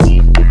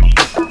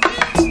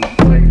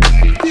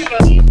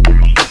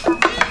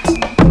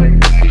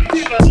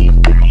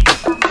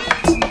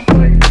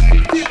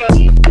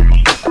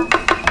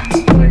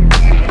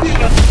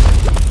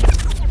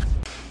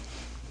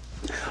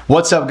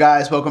What's up,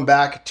 guys? Welcome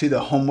back to the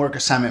Homework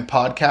Assignment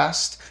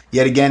Podcast.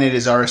 Yet again, it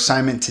is our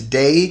assignment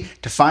today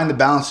to find the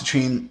balance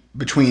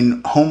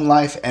between home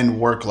life and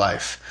work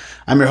life.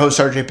 I'm your host,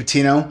 RJ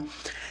Patino.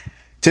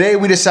 Today,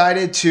 we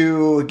decided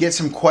to get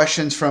some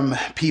questions from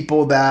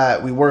people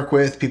that we work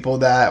with, people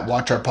that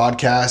watch our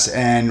podcast,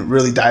 and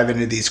really dive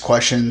into these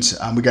questions.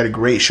 We got a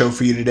great show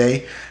for you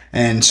today.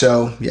 And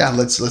so,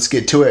 let's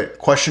get to it.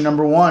 Question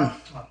number one.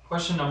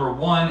 Question number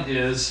one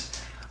is,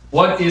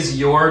 what is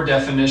your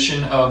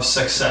definition of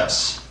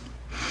success?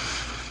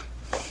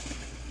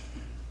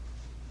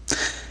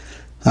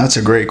 That's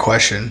a great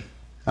question.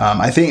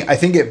 I think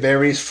it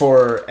varies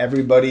for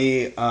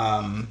everybody,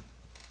 and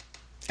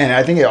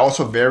I think it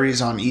also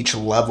varies on each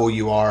level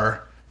you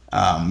are,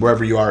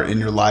 wherever you are in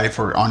your life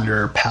or on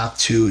your path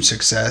to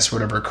success,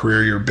 whatever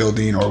career you're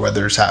building, or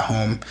whether it's at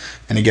home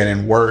and again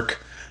in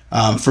work.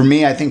 For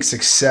me, I think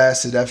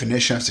success, the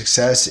definition of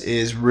success,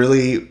 is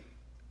really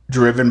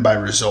driven by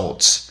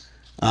results.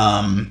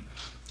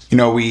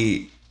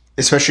 We,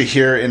 especially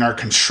here in our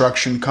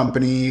construction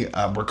company,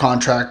 we're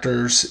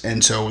contractors.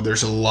 And so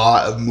there's a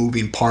lot of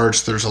moving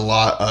parts. There's a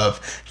lot of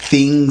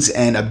things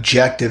and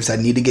objectives that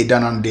need to get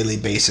done on a daily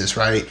basis,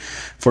 right?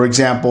 For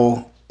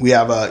example, we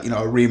have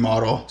a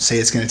remodel, say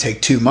it's going to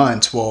take 2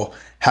 months. Well,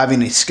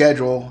 having a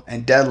schedule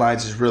and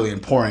deadlines is really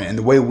important. And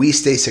the way we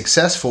stay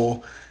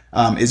successful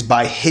is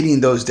by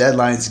hitting those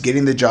deadlines,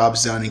 getting the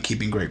jobs done, and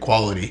keeping great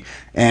quality.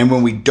 And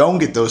when we don't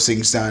get those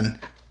things done,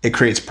 it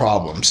creates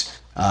problems.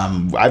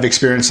 I've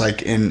experienced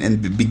like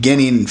in the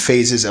beginning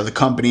phases of the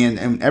company,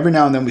 and every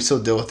now and then we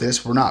still deal with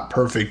this. We're not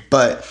perfect,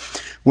 but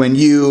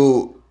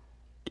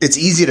it's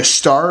easy to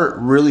start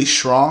really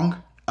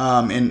strong.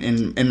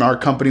 In our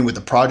company with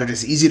the project,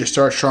 it's easy to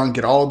start strong,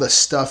 get all the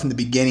stuff in the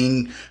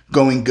beginning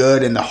going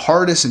good. And the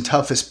hardest and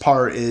toughest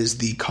part is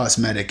the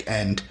cosmetic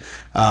end,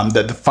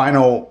 the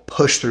final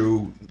push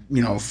through,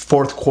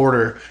 fourth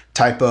quarter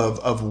type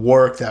of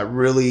work that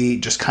really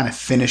just kind of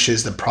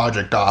finishes the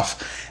project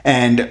off.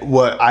 And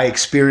what I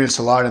experienced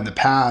a lot in the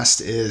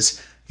past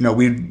is,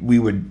 we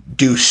would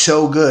do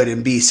so good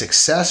and be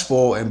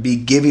successful and be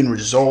giving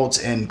results,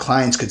 and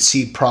clients could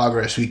see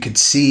progress. We could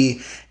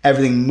see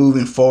everything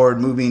moving forward,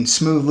 moving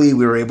smoothly.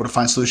 We were able to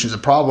find solutions to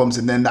problems.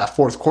 And then that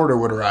fourth quarter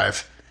would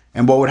arrive.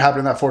 And what would happen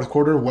in that fourth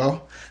quarter?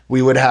 Well,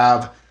 we would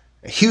have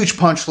a huge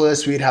punch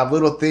list. We'd have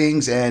little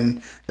things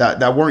and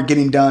that weren't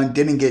getting done,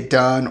 didn't get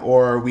done,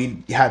 or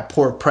we had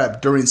poor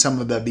prep during some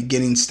of the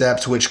beginning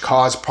steps, which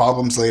caused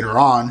problems later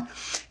on.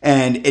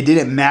 And it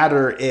didn't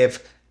matter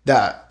if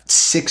that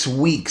 6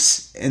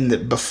 weeks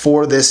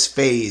before this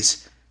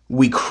phase,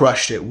 we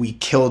crushed it, we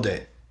killed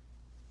it.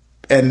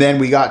 And then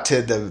we got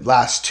to the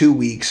last 2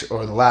 weeks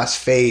or the last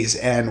phase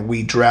and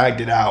we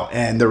dragged it out,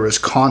 and there was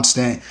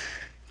constant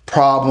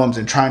problems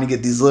and trying to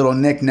get these little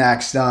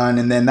knickknacks done.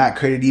 And then that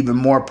created even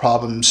more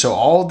problems. So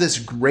all this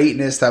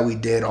greatness that we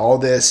did, all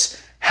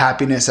this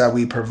happiness that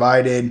we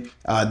provided,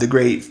 the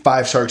great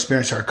 5-star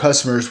experience to our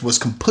customers, was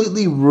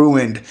completely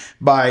ruined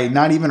by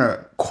not even a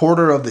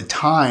quarter of the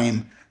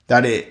time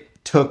that it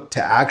took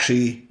to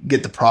actually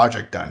get the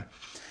project done.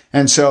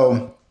 And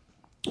so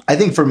I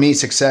think for me,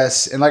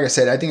 success, and like I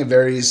said, I think it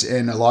varies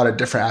in a lot of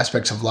different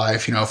aspects of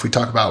life. If we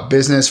talk about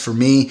business, for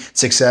me,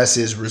 success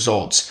is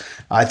results.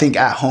 I think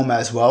at home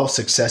as well,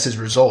 success is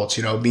results.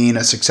 Being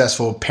a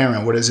successful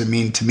parent, what does it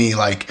mean to me?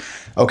 Like,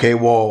 okay,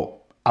 well,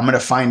 I'm going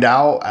to find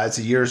out as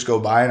the years go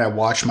by and I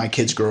watch my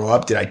kids grow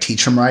up. Did I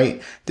teach them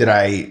right? Did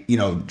I,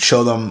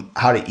 show them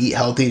how to eat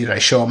healthy? Did I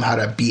show them how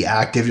to be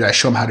active? Did I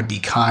show them how to be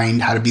kind,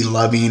 how to be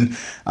loving?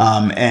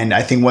 And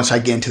I think once I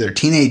get into their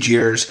teenage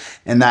years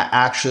and that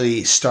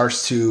actually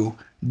starts to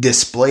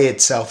display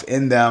itself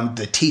in them,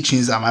 the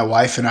teachings that my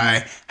wife and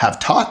I have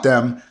taught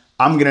them,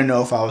 I'm going to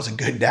know if I was a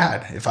good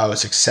dad, if I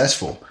was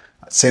successful.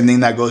 Same thing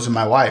that goes with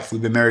my wife.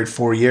 We've been married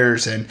 4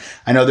 years, and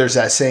I know there's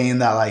that saying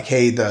that like,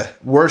 hey, the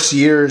worst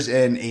years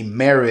in a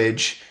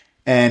marriage,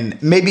 and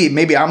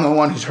maybe I'm the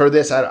one who's heard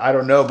this, I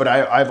don't know, but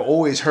I've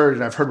always heard,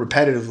 and I've heard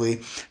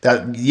repetitively,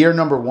 that year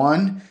number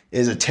 1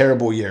 is a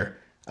terrible year.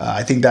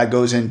 I think that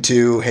goes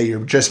into, hey,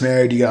 you're just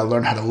married, you got to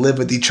learn how to live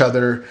with each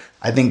other.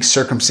 I think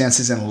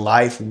circumstances in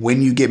life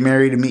when you get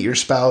married and meet your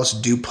spouse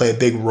do play a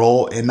big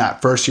role in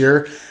that first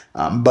year.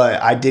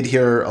 But I did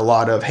hear a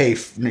lot of, hey,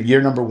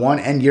 year number 1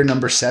 and year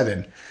number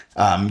 7.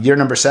 Year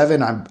number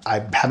 7, I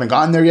haven't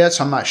gotten there yet,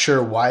 so I'm not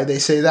sure why they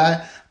say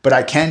that. But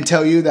I can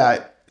tell you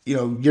that,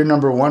 year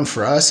number 1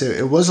 for us,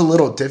 it was a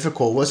little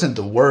difficult. It wasn't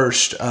the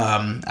worst.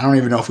 I don't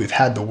even know if we've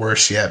had the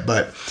worst yet,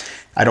 but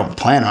I don't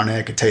plan on it.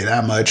 I can tell you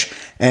that much.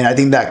 And I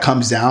think that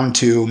comes down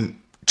to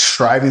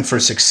striving for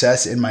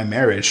success in my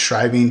marriage,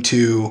 striving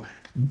to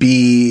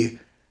be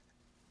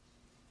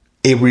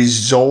a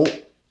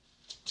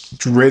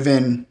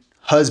result-driven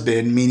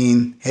husband,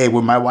 meaning, hey,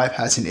 when my wife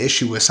has an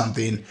issue with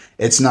something,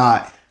 it's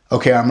not,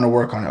 okay, I'm going to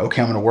work on it.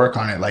 Okay, I'm going to work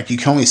on it. Like, you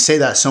can only say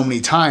that so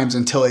many times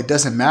until it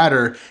doesn't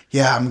matter.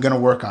 Yeah, I'm going to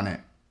work on it,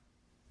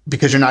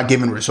 because you're not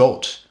giving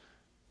results.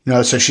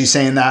 So she's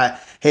saying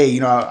that, hey,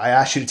 I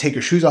asked you to take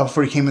your shoes off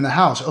before you came in the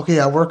house. Okay,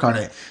 I'll work on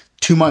it.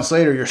 2 months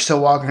later, you're still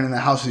walking in the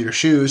house with your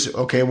shoes.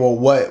 Okay, well,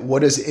 what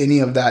does any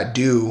of that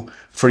do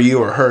for you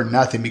or her?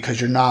 Nothing, because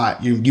you're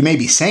not, you may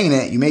be saying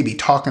it, you may be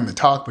talking the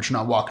talk, but you're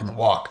not walking the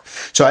walk.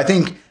 So I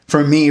think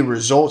for me,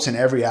 results in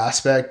every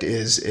aspect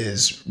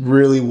is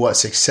really what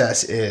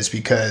success is,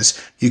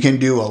 because you can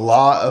do a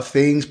lot of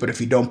things, but if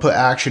you don't put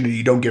action and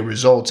you don't get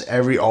results,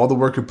 all the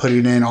work you're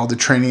putting in, all the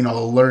training,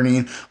 all the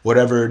learning,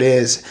 whatever it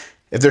is,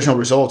 if there's no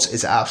results,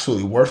 it's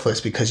absolutely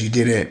worthless, because you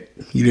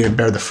didn't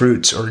bear the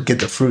fruits or get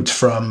the fruits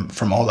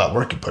from all that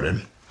work you put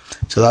in.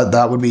 So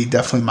that would be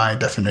definitely my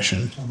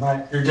definition. All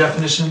right. Your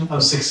definition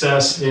of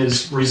success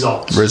is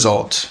results.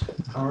 Results.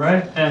 All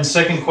right. And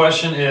second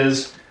question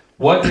is,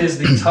 what is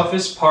the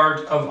toughest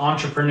part of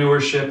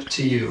entrepreneurship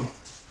to you?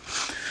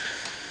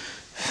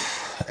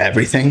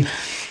 Everything.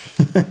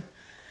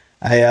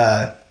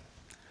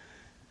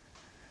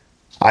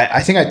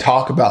 I think I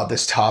talk about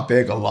this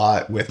topic a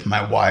lot with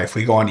my wife.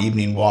 We go on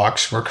evening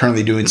walks. We're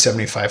currently doing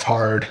 75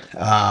 Hard,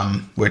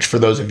 which, for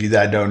those of you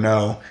that don't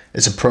know,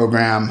 is a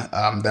program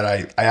that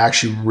I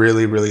actually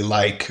really, really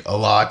like a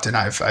lot. And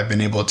I've been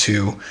able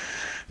to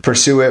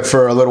pursue it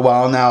for a little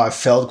while now. I've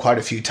failed quite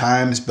a few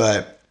times,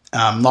 but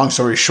long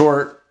story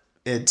short,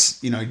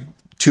 it's, 2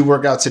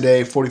 workouts a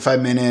day,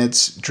 45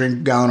 minutes, drink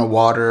a gallon of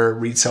water,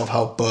 read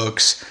self-help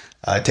books,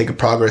 take a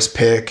progress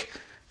pic.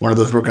 One of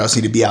those workouts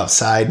need to be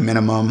outside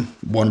minimum.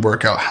 One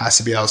workout has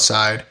to be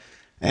outside,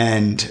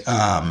 and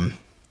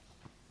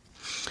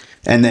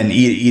then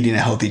eating a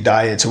healthy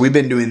diet. So we've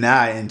been doing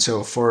that, and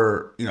so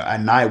for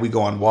at night we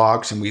go on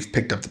walks, and we've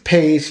picked up the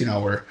pace.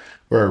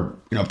 We're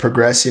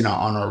progressing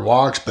on our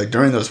walks, but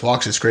during those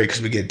walks it's great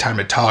because we get time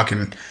to talk,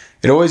 and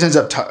it always ends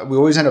up we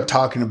always end up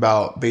talking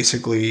about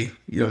basically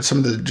some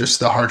of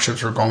the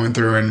hardships we're going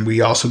through, and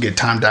we also get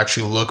time to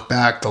actually look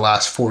back the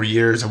last 4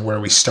 years of where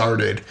we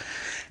started,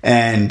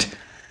 and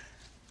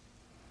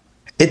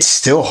it's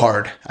still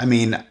hard. I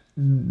mean,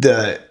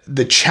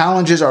 the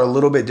challenges are a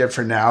little bit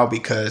different now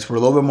because we're a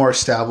little bit more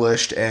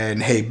established.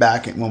 And hey,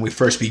 back when we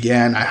first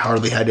began, I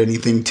hardly had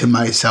anything to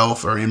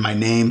myself or in my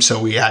name.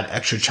 So we had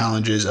extra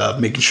challenges of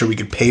making sure we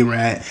could pay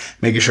rent,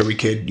 making sure we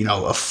could,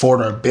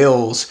 afford our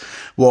bills.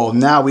 Well,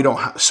 now we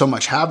don't so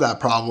much have that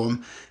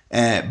problem,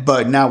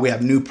 but now we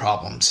have new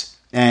problems.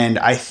 And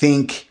I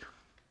think,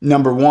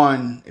 number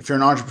one, if you're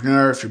an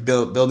entrepreneur, if you're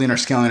building or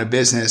scaling a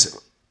business,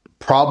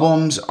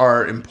 problems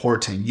are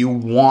important. You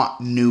want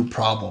new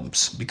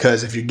problems,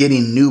 because if you're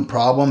getting new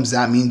problems,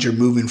 that means you're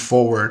moving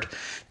forward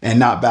and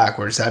not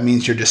backwards. That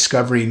means you're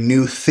discovering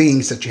new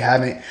things that you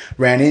haven't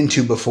ran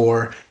into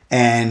before,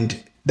 and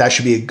that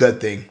should be a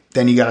good thing.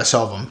 Then you got to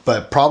solve them.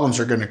 But problems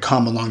are going to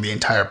come along the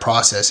entire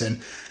process.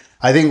 And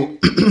I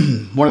think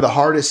one of the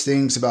hardest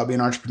things about being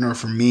an entrepreneur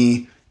for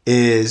me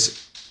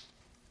is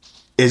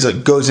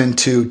it goes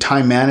into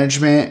time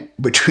management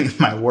between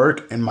my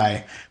work and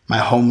my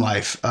home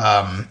life.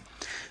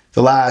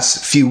 The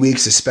last few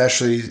weeks,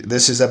 especially,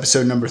 this is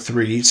episode number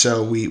 3.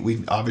 So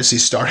we obviously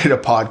started a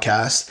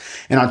podcast.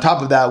 And on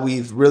top of that,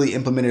 we've really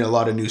implemented a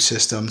lot of new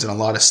systems and a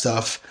lot of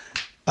stuff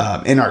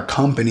in our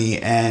company.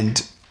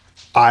 And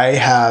I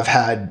have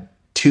had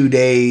 2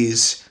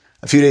 days,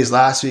 a few days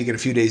last week and a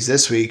few days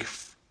this week.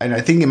 And I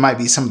think it might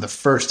be some of the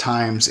first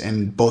times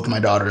in both my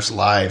daughters'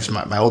 lives,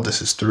 my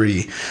oldest is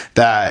 3,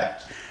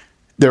 that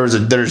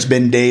there's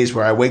been days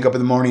where I wake up in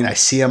the morning, I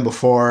see them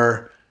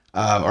before, or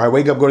I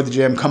wake up, go to the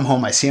gym, come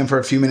home, I see him for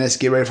a few minutes,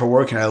 get ready for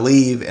work, and I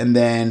leave. And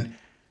then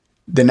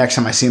the next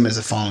time I see him is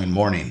the following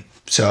morning.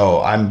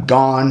 So I'm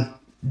gone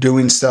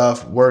doing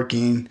stuff,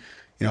 working,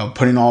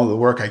 putting all the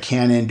work I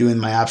can in, doing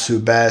my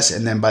absolute best.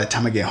 And then by the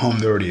time I get home,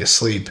 they're already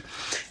asleep.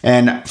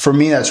 And for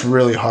me, that's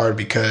really hard,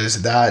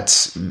 because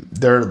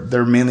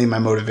they're mainly my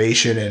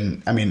motivation.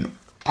 And I mean,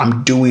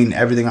 I'm doing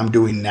everything I'm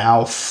doing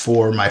now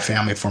for my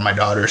family, for my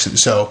daughters. And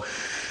so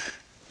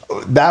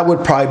that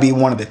would probably be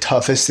one of the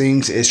toughest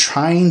things, is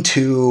trying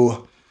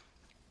to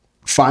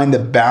find the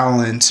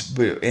balance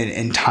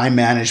in time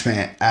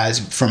management as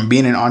from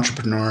being an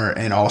entrepreneur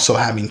and also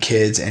having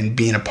kids and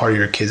being a part of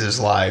your kids'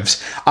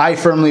 lives. I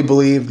firmly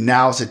believe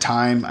now's the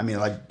time. I mean,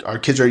 like, our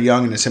kids are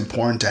young and it's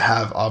important to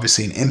have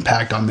obviously an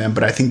impact on them,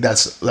 but I think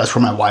that's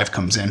where my wife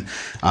comes in.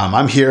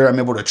 I'm here. I'm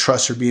able to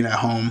trust her being at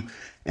home,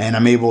 and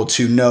I'm able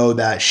to know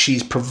that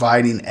she's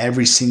providing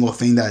every single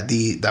thing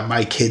that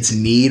my kids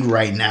need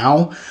right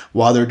now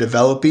while they're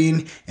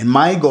developing. And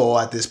my goal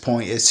at this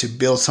point is to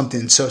build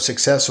something so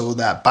successful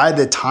that by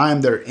the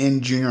time they're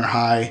in junior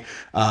high,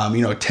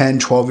 10,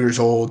 12 years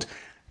old,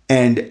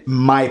 and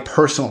my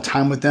personal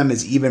time with them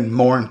is even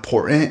more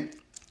important,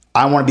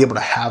 I want to be able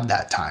to have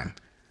that time.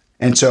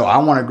 And so I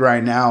want to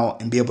grind now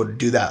and be able to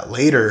do that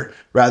later,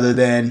 rather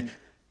than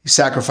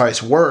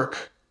sacrifice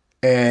work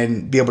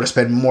and be able to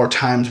spend more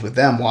times with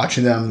them,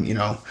 watching them,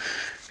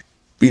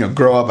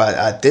 grow up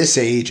at this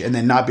age, and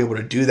then not be able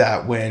to do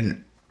that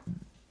when,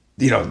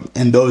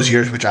 in those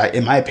years, which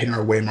in my opinion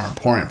are way more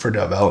important for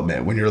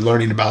development, when you're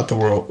learning about the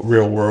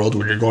real world,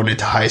 when you're going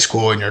into high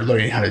school and you're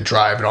learning how to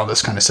drive and all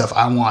this kind of stuff.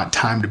 I want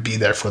time to be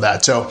there for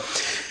that. So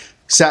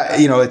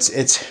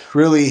it's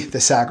really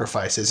the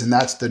sacrifices, and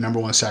that's the number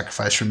one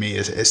sacrifice for me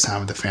is time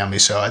with the family.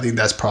 So I think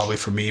that's probably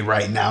for me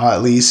right now,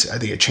 at least. I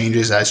think it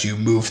changes as you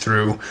move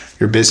through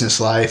your business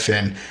life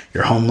and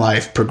your home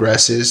life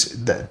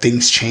progresses, that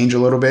things change a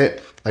little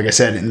bit. Like I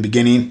said, in the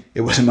beginning,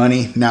 it was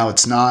money. Now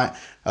it's not,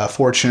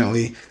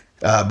 fortunately.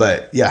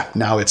 But yeah,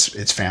 now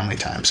it's family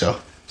time. So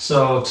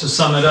to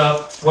sum it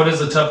up, what is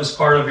the toughest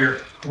part of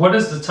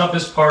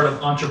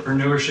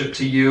entrepreneurship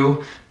to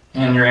you?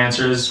 And your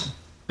answer is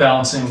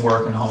balancing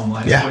work and home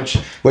life. Yeah,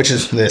 which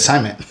is the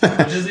assignment.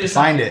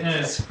 Find it. And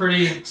it's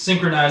pretty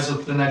synchronized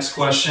with the next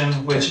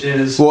question, which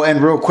is... Well,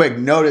 and real quick,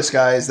 notice,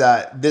 guys,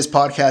 that this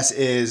podcast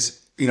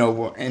is, in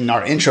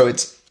our intro,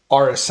 it's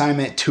our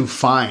assignment to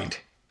find.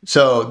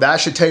 So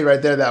that should tell you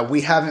right there that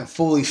we haven't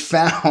fully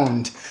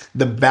found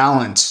the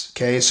balance,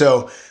 okay?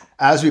 So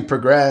as we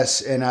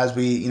progress and as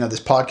we, this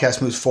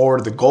podcast moves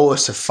forward, the goal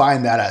is to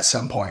find that at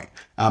some point.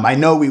 I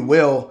know we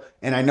will,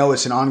 and I know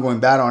it's an ongoing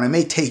battle, and it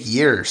may take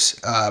years.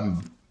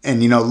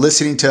 And,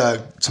 listening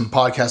to some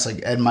podcasts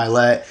like Ed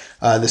Milet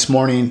this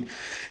morning,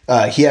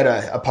 he had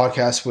a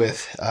podcast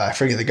with, I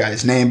forget the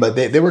guy's name, but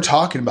they were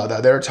talking about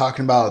that. They were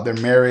talking about their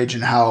marriage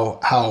and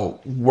how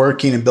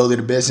working and building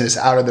a business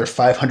out of their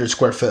 500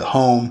 square foot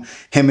home,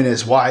 him and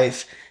his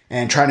wife,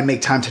 and trying to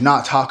make time to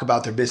not talk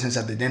about their business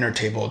at the dinner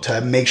table,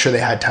 to make sure they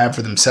had time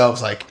for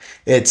themselves. Like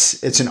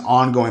it's an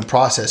ongoing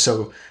process.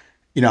 So,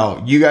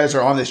 you guys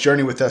are on this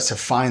journey with us to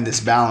find this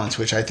balance,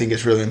 which I think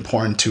is really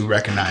important to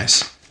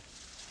recognize.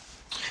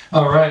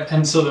 All right.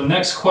 And so the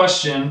next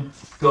question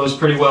goes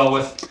pretty well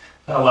with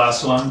that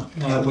last one,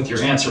 with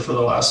your answer for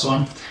the last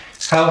one.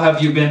 How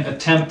have you been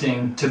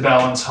attempting to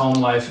balance home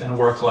life and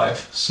work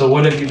life? So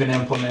what have you been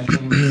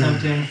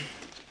attempting?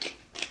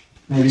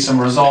 Maybe some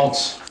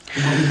results.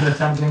 What have you been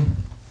attempting?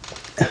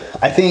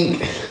 I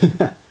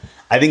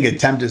think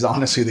attempt is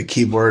honestly the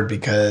key word,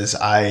 because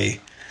I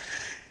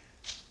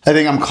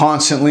think I'm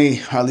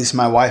constantly, or at least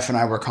my wife and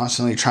I were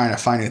constantly trying to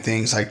find new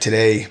things. Like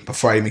today,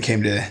 before I even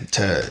came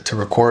to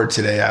record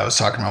today, I was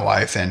talking to my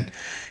wife, and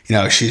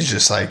she's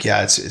just like,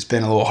 yeah, it's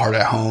been a little hard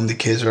at home. The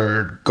kids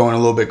are going a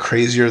little bit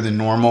crazier than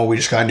normal. We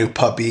just got a new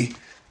puppy,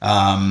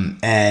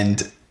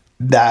 and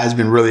that has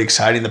been really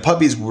exciting. The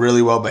puppy's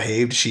really well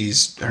behaved.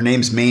 Her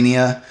name's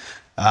Mania,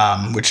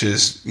 which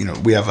is,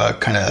 we have a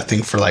kind of a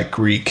thing for like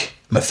Greek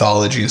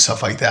mythology and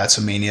stuff like that.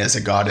 So Mania is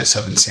a goddess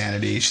of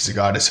insanity. She's a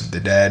goddess of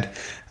the dead.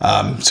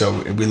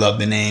 So we love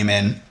the name,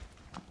 and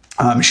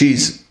she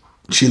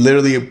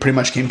literally pretty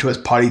much came to us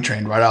potty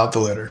trained right out the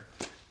litter,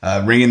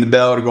 ringing the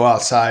bell to go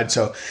outside.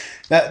 So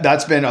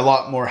that's been a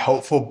lot more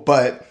helpful.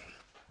 But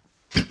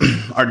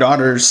our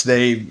daughters,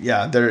 they're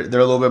a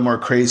little bit more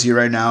crazy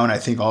right now, and I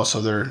think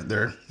also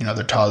they're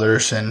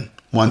toddlers, and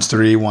one's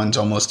 3, one's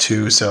almost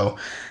 2. So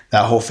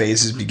that whole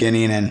phase is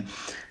beginning, and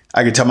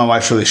I could tell my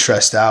wife's really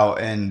stressed out.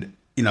 And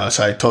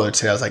so I told her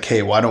today, I was like,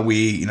 hey, why don't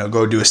we,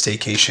 go do a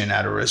staycation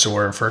at a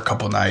resort for a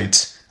couple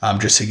nights,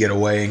 just to get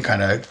away and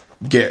kind of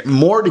get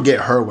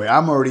her away.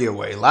 I'm already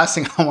away. Last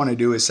thing I want to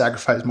do is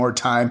sacrifice more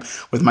time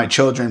with my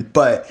children.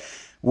 But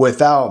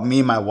without me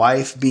and my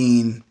wife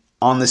being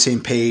on the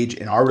same page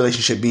and our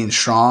relationship being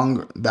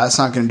strong, that's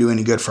not going to do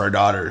any good for our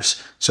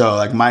daughters. So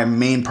like my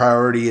main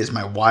priority is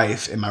my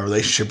wife and my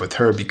relationship with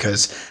her,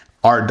 because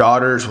our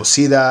daughters will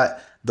see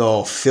that,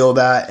 they'll feel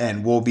that,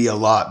 and we'll be a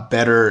lot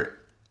better,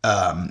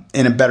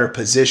 in a better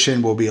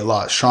position. We'll be a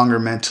lot stronger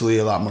mentally,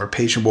 a lot more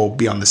patient. We'll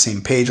be on the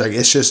same page. Like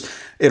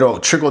it'll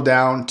trickle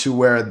down to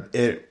where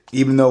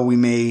even though we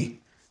may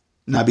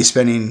not be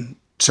spending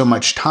so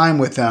much time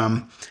with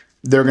them,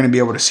 they're going to be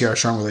able to see our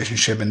strong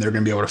relationship, and they're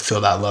going to be able to feel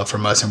that love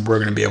from us, and we're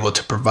going to be able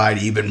to provide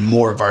even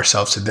more of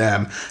ourselves to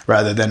them,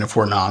 rather than if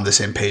we're not on the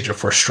same page,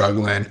 if we're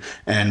struggling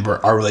and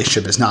our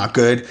relationship is not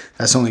good.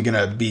 That's only going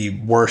to be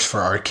worse for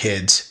our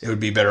kids. It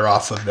would be better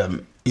off of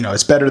them.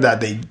 It's better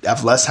that they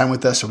have less time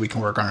with us so we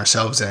can work on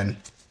ourselves, than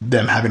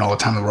them having all the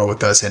time in the world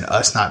with us and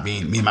us not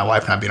being, me and my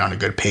wife not being on a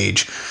good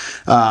page.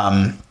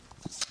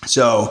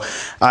 So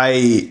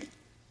I,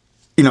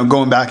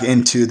 going back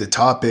into the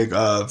topic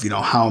of,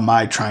 how am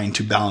I trying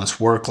to balance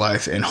work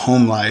life and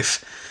home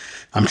life?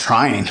 I'm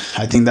trying.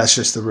 I think that's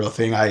just the real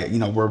thing.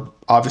 We're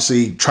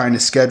obviously trying to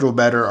schedule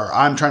better, or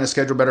I'm trying to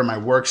schedule better my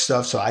work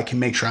stuff so I can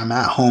make sure I'm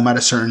at home at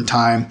a certain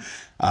time.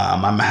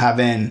 I'm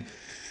having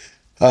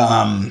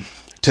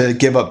to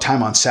give up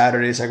time on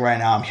Saturdays. Like right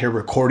now, I'm here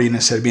recording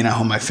instead of being at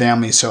home with my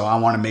family. So I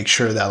want to make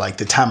sure that like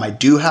the time I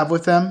do have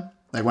with them,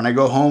 like when I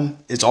go home,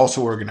 it's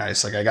also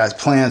organized. Like I got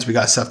plans, we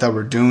got stuff that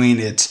we're doing.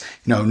 It's,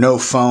 no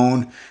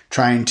phone,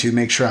 trying to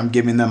make sure I'm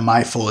giving them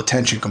my full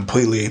attention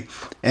completely.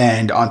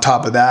 And on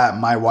top of that,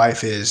 my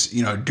wife is,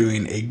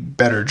 doing a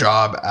better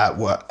job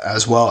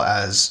as well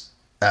as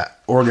at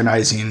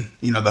organizing,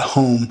 the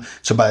home.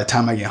 So by the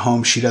time I get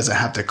home, she doesn't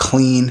have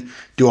to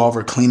do all of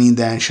her cleaning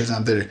then. She doesn't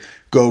have to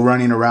go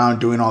running around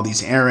doing all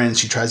these errands.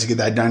 She tries to get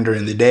that done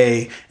during the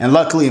day. And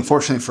luckily,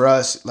 unfortunately for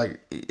us, like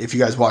if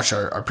you guys watched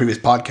our previous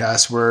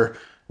podcast, we're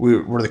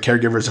we're the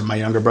caregivers of my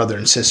younger brother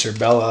and sister,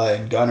 Bella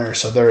and Gunner.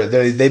 So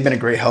they've been a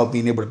great help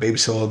being able to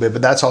babysit a little bit,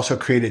 but that's also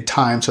created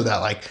time so that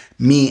like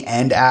me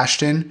and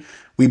Ashton,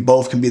 we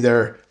both can be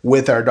there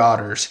with our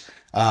daughters.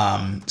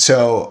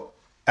 So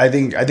I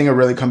think it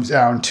really comes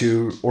down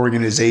to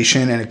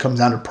organization, and it comes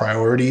down to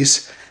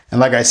priorities. And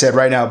like I said,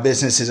 right now,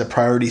 business is a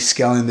priority.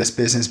 Scaling this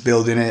business,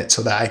 building it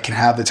so that I can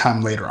have the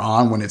time later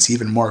on when it's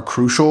even more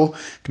crucial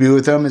to be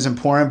with them is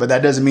important. But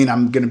that doesn't mean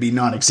I'm going to be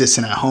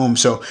non-existent at home.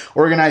 So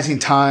organizing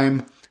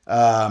time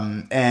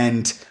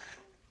and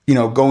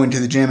going to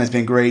the gym has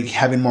been great.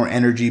 Having more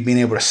energy, being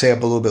able to stay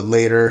up a little bit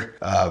later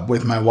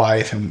with my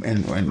wife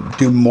and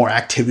do more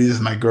activities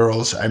with my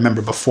girls. I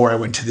remember before I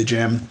went to the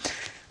gym,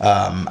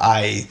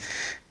 like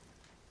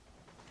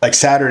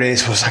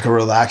Saturdays was like a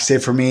relaxed day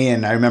for me.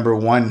 And I remember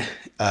one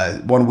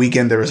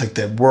weekend there was like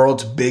the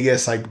world's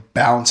biggest like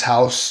bounce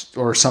house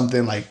or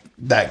something like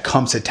that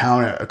comes to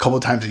town a couple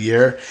of times a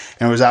year.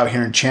 And it was out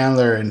here in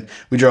Chandler, and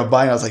we drove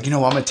by and I was like, I'm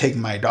going to take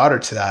my daughter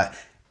to that.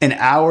 An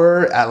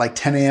hour at like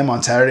 10 a.m.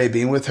 on Saturday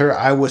being with her,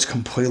 I was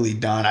completely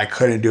done. I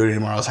couldn't do it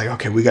anymore. I was like,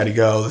 okay, we got to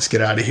go. Let's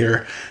get out of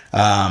here.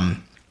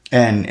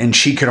 And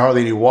she could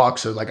hardly even walk.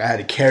 So like I had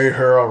to carry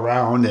her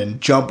around and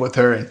jump with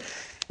her.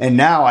 And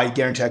now I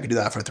guarantee I could do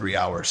that for 3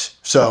 hours.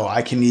 So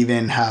I can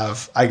even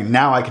I can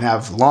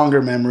have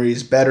longer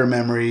memories, better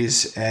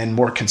memories, and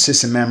more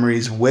consistent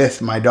memories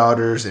with my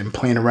daughters and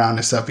playing around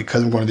and stuff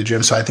because I'm going to the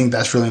gym. So I think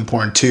that's really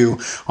important too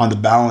on the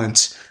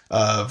balance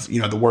of,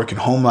 the work and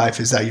home life,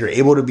 is that you're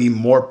able to be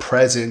more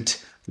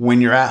present when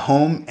you're at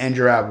home and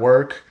you're at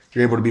work.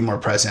 You're able to be more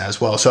present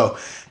as well. So,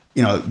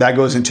 that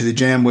goes into the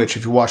gym, which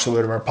if you watched a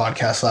little bit of our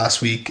podcast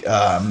last week,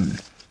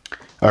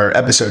 or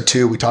episode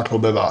 2, we talked a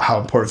little bit about how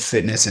important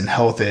fitness and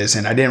health is.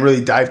 And I didn't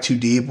really dive too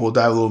deep. We'll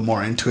dive a little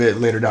more into it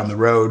later down the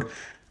road.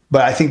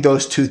 But I think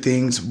those two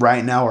things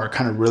right now are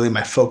kind of really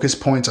my focus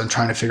points on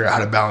trying to figure out how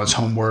to balance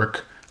home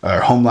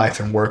life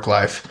and work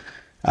life.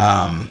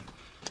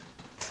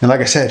 And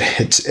like I said,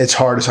 it's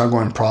hard. It's an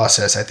ongoing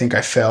process. I think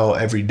I fail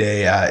every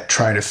day at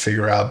trying to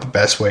figure out the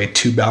best way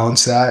to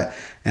balance that.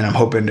 And I'm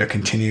hoping to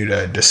continue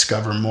to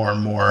discover more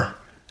and more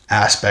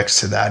aspects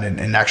to that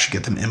and actually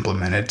get them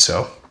implemented.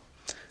 So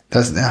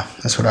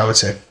that's what I would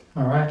say.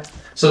 All right.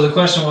 So the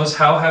question was,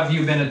 how have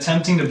you been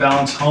attempting to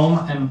balance home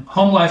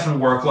life and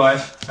work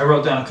life? I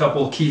wrote down a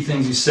couple of key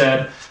things you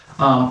said.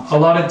 A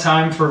lot of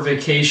time for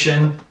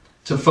vacation,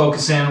 to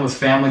focus in with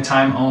family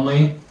time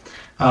only,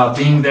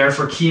 being there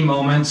for key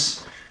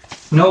moments,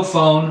 no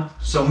phone,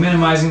 so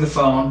minimizing the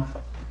phone,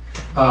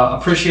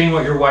 appreciating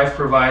what your wife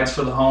provides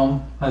for the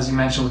home, as you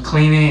mentioned, with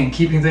cleaning and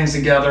keeping things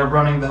together,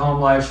 running the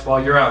home life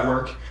while you're at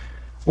work,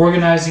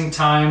 organizing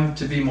time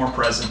to be more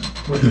present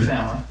with the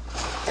family.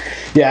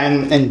 Yeah,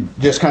 and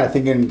just kind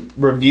of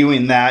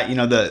reviewing that,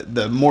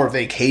 the more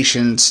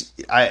vacations,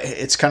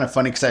 it's kind of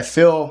funny because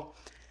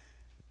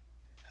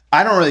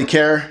I don't really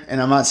care, and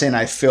I'm not saying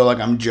I feel like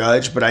I'm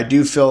judged, but I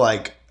do feel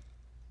like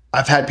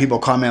I've had people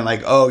comment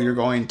like, oh, you're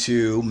going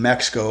to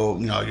Mexico,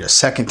 your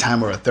second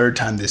time or a third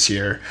time this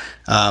year.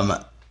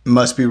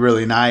 Must be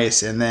really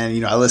nice. And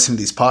then, I listen to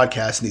these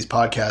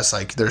podcasts,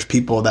 like there's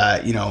people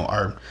that,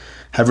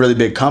 have really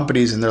big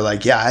companies and they're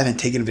like, yeah, I haven't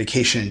taken a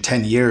vacation in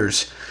 10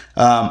 years.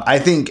 I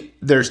think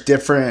there's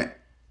different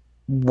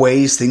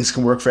ways things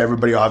can work for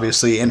everybody,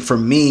 obviously. And for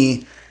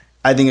me,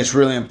 I think it's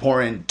really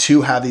important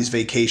to have these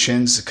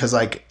vacations because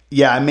I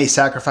may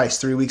sacrifice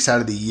 3 weeks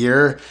out of the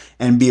year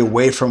and be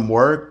away from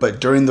work, but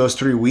during those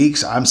 3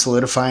 weeks, I'm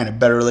solidifying a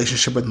better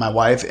relationship with my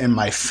wife and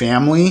my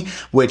family,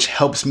 which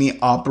helps me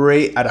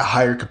operate at a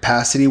higher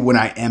capacity when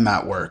I am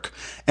at work.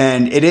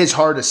 And it is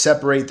hard to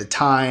separate the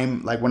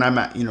time. Like when I'm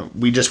at,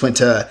 we just went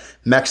to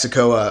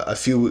Mexico a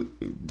few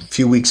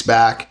weeks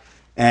back.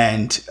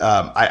 And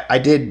I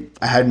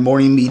had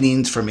morning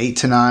meetings from 8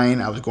 to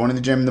 9. I was going to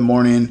the gym in the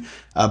morning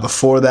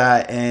before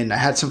that, and I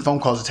had some phone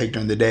calls to take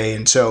during the day.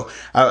 And so,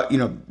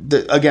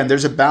 again,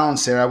 there's a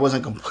balance there. I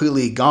wasn't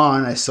completely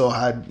gone. I still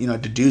had, to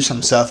do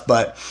some stuff.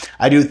 But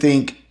I do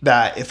think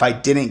that if I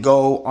didn't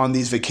go on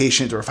these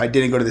vacations, or if I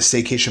didn't go to the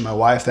staycation with my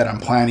wife that I'm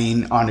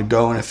planning on to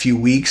go in a few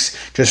weeks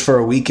just for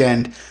a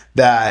weekend,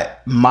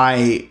 that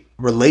my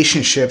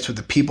relationships with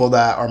the people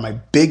that are my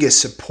biggest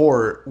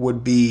support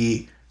would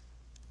be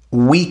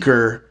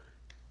weaker,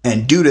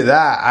 and due to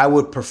that I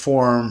would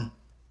perform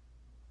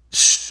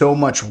so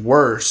much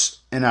worse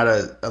and at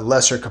a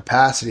lesser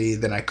capacity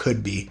than I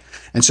could be.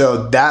 And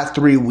so that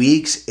 3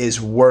 weeks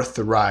is worth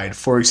the ride.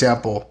 For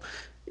example,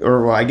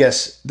 I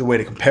guess the way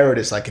to compare it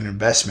is like an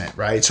investment,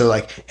 right? So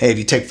hey, if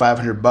you take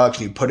 $500 and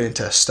you put it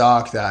into a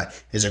stock that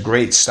is a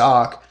great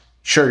stock,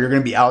 sure, you're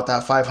going to be out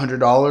that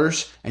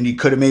 $500 and you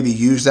could have maybe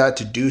used that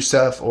to do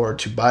stuff or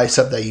to buy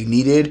stuff that you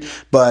needed,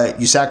 but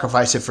you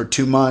sacrifice it for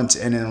 2 months,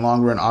 and in the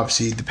long run,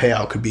 obviously the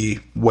payout could be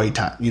way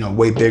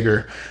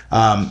bigger.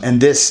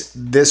 And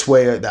this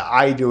way that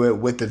I do it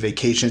with the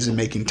vacations and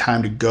making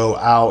time to go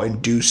out and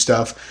do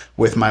stuff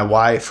with my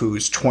wife,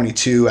 who's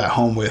 22, at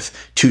home with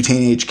 2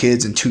 teenage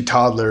kids and 2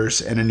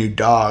 toddlers and a new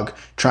dog,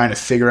 trying to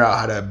figure out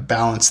how to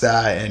balance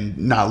that and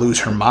not lose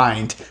her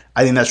mind.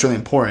 I think that's really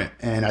important.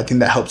 And I think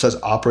that helps us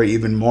operate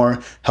even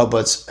more,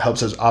 helps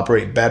us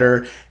operate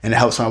better. And it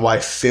helps my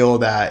wife feel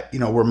that,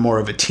 we're more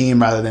of a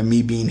team rather than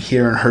me being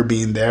here and her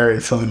being there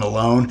and feeling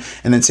alone.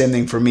 And then same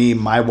thing for me,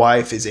 my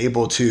wife is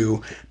able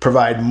to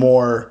provide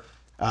more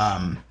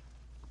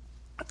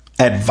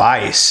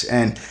advice.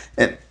 And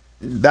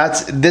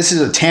this is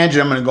a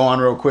tangent I'm going to go on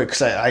real quick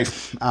because I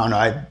don't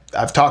know,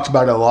 I've talked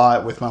about it a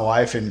lot with my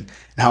wife and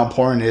how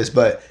important it is.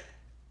 But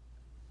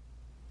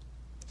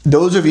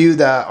those of you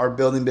that are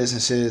building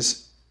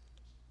businesses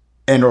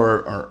and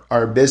or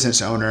are a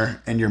business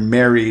owner and you're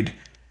married,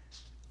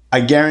 I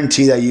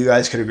guarantee that you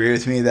guys could agree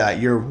with me that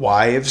your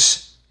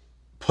wives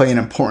play an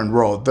important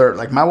role.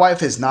 Like my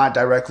wife is not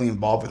directly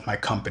involved with my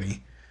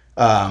company,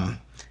 but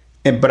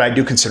I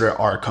do consider it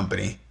our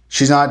company.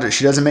 She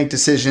doesn't make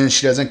decisions.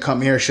 She doesn't come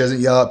here. She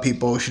doesn't yell at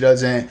people. She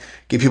doesn't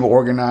get people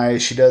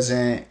organized. She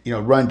doesn't,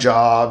 run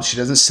jobs. She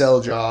doesn't sell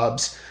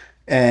jobs.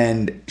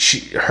 And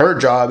her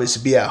job is to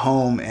be at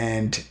home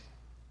and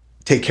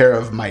take care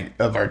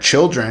of our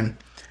children.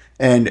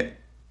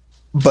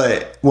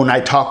 But when I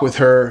talk with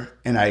her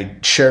and I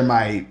share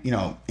my,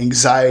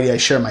 anxiety, I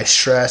share my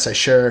stress, I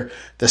share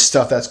the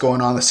stuff that's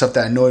going on, the stuff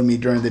that annoyed me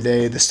during the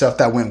day, the stuff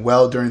that went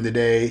well during the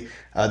day,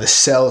 the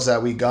sales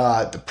that we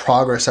got, the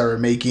progress that we're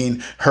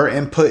making, her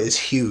input is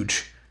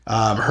huge.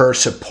 Her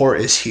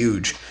support is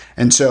huge.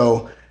 And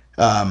so,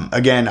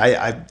 again,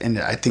 I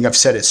think I've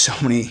said it so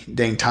many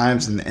dang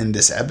times in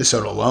this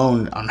episode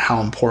alone on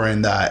how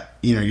important that,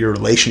 your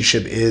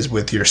relationship is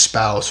with your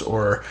spouse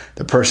or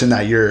the person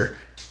that you're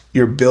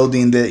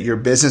building your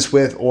business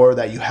with, or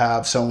that you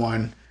have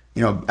someone,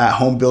 at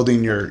home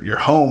building your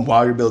home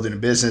while you're building a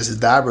business.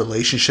 That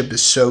relationship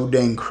is so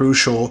dang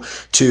crucial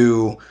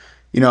to,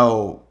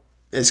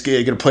 it's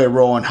going to play a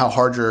role in how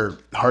hard your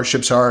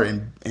hardships are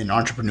in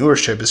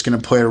entrepreneurship. It's going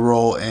to play a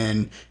role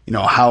in,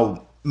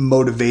 how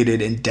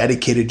motivated and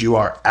dedicated you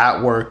are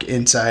at work,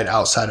 inside,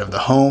 outside of the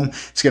home.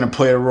 It's going to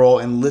play a role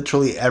in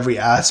literally every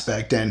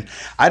aspect. And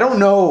I don't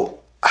know,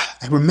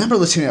 I remember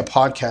listening to a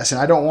podcast,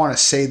 and I don't want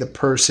to say the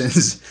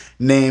person's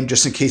name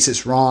just in case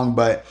it's wrong,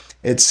 but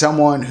it's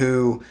someone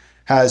who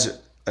has,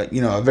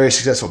 a very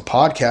successful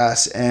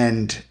podcast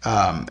and,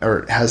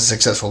 or has a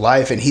successful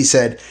life. And he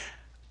said,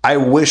 I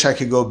wish I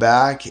could go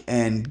back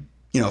and,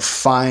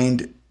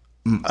 find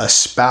a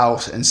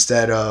spouse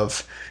instead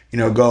of,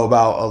 go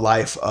about a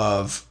life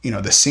of,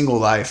 the single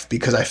life,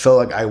 because I feel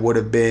like I would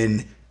have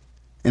been,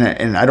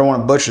 and I don't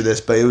want to butcher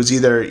this, but he was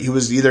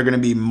either going to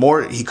be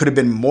he could have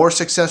been more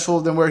successful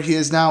than where he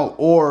is now,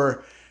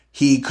 or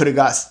he could have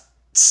got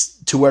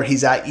to where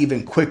he's at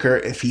even quicker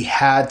if he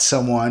had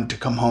someone to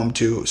come home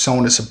to,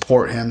 someone to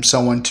support him,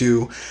 someone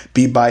to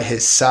be by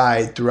his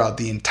side throughout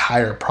the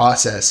entire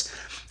process.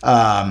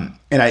 And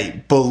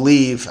I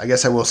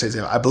guess I will say his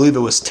name. I believe it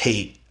was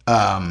Tate.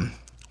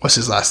 What's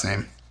his last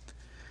name?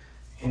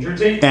 Andrew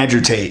Tate?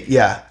 Andrew Tate,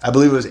 yeah. I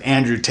believe it was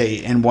Andrew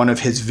Tate. In one of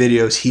his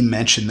videos, he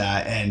mentioned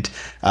that. And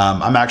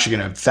I'm actually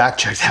going to fact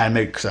check that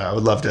because I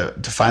would love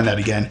to find that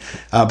again.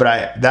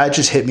 But that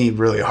just hit me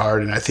really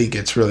hard. And I think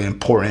it's really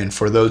important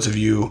for those of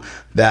you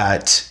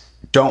that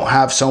don't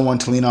have someone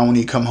to lean on when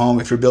you come home.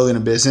 If you're building a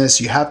business,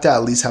 you have to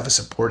at least have a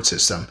support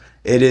system.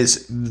 It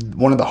is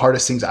one of the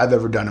hardest things I've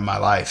ever done in my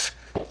life,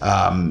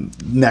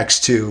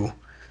 next to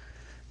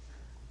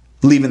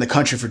leaving the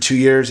country for 2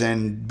 years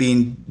and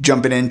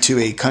jumping into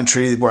a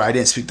country where I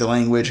didn't speak the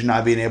language and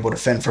not being able to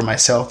fend for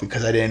myself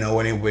because I didn't know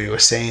what anybody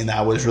was saying.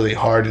 That was really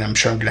hard. And I'm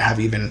sure I'm going to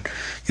have even,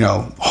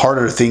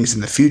 harder things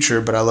in the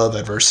future, but I love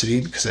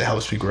adversity because it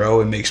helps me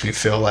grow. It makes me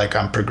feel like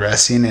I'm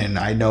progressing, and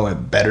I know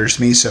it betters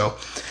me. So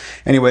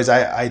anyways,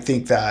 I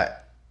think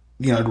that,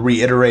 to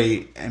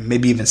reiterate and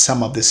maybe even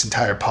sum up this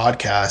entire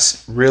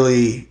podcast,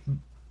 really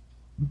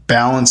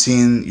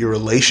balancing your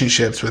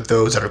relationships with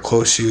those that are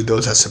close to you,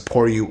 those that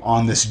support you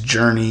on this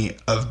journey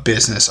of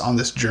business, on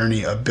this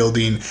journey of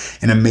building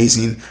an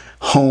amazing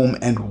home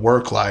and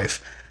work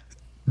life.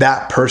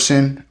 That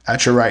person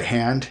at your right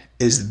hand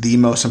is the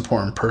most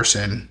important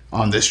person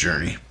on this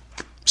journey.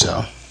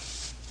 So,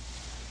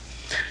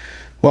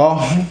 well,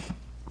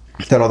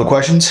 is that all the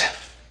questions?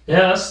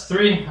 Yeah, that's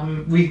 3.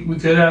 We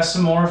could ask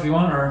some more if you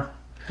want, or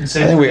I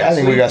think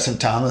we got some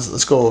time.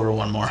 Let's go over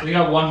one more. So we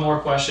got one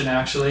more question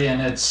actually,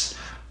 and it's,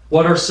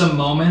 what are some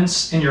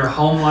moments in your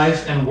home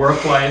life and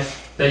work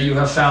life that you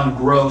have found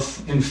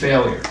growth in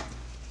failure?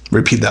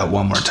 Repeat that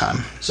one more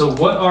time. So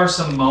what are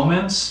some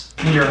moments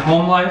in your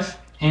home life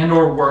and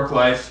or work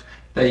life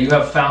that you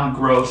have found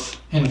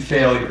growth in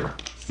failure?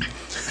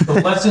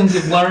 The lessons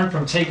you've learned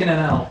from taking an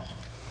L.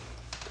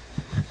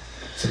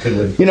 It's a good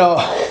way.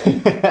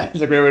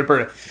 It's a great way to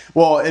put it.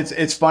 Well,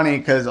 it's funny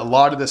because a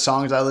lot of the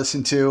songs I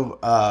listen to,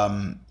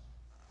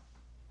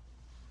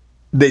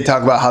 they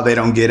talk about how they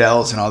don't get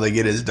L's and all they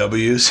get is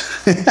W's.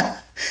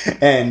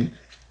 And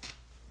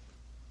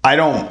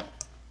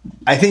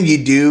I think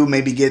you do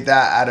maybe get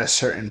that at a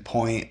certain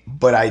point,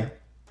 but I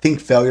think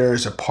failure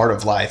is a part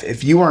of life.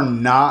 If you are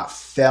not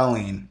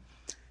failing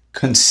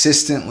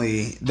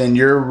consistently, then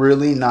you're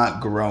really not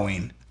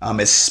growing,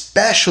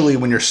 especially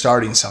when you're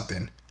starting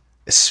something,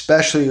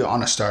 especially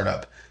on a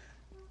startup.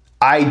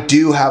 I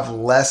do have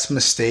less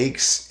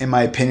mistakes, in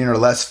my opinion, or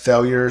less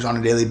failures on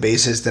a daily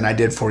basis than I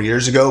did 4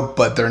 years ago,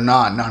 but they're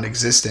not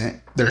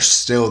non-existent. They're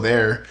still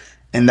there.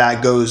 And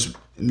that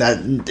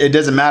it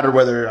doesn't matter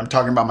whether I'm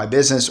talking about my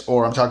business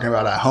or I'm talking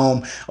about at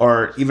home,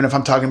 or even if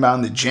I'm talking about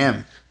in the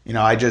gym.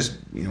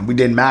 We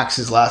did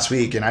maxes last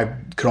week and I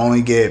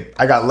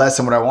got less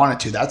than what I wanted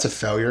to. That's a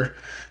failure.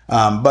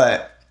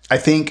 But I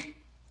think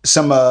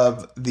some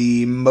of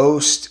the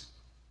most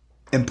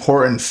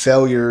important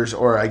failures,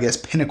 or I guess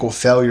pinnacle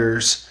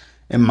failures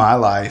in my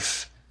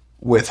life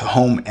with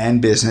home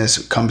and business,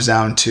 comes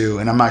down to,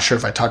 and I'm not sure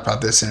if I talked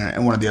about this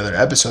in one of the other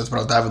episodes, but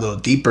I'll dive a little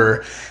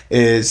deeper,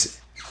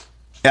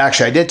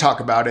 actually, I did talk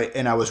about it,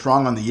 and I was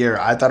wrong on the year.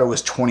 I thought it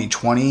was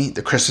 2020,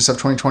 the Christmas of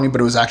 2020, but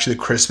it was actually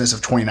the Christmas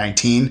of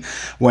 2019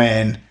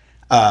 when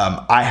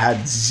I had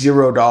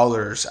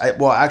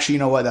 $0. Actually, you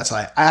know what? That's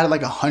like I had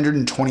like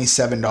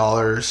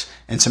 $127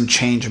 and some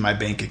change in my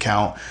bank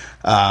account,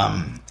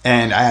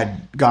 and I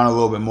had gone a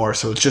little bit more,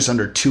 so it's just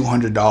under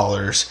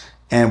 $200.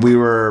 And we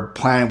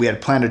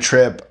had planned a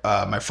trip.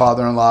 My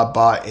father-in-law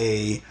bought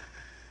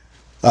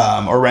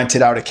or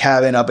rented out a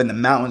cabin up in the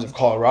mountains of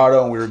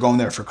Colorado, and we were going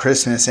there for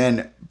Christmas.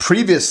 And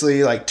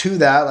previously, like to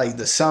that, like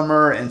the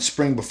summer and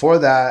spring before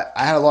that,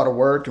 I had a lot of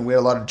work and we had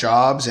a lot of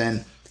jobs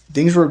and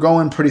things were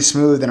going pretty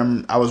smooth,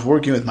 and I was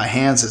working with my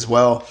hands as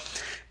well.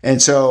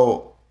 And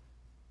so,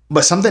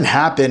 but something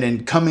happened,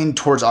 and coming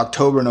towards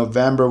October,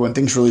 November, when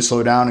things really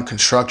slow down in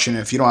construction,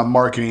 if you don't have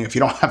marketing, if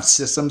you don't have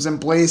systems in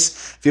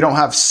place, if you don't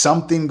have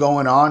something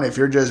going on, if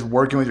you're just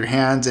working with your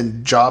hands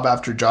and job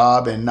after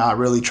job and not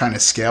really trying to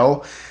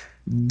scale,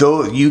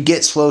 though, you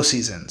get slow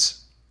seasons.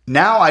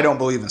 Now I don't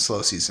believe in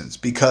slow seasons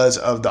because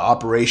of the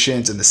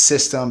operations and the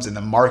systems and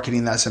the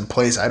marketing that's in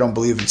place. I don't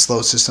believe in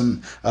slow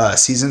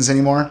seasons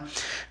anymore.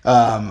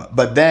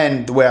 But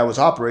then the way I was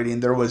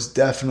operating, there was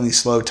definitely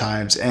slow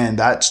times, and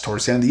that's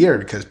towards the end of the year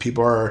because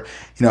people are,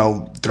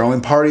 throwing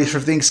parties for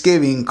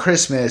Thanksgiving,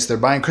 Christmas. They're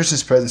buying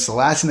Christmas presents. The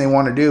last thing they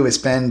want to do is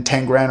spend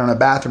 10 grand on a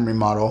bathroom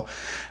remodel.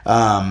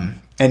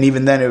 And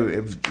even then,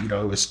 it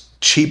was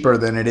cheaper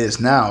than it is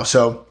now.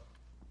 So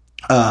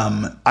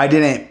I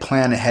didn't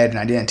plan ahead, and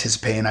I didn't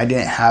anticipate, and I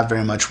didn't have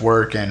very much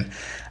work, and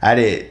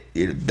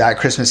that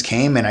Christmas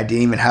came and I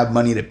didn't even have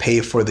money to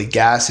pay for the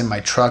gas in my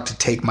truck to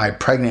take my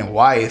pregnant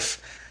wife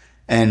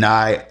and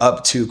I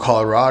up to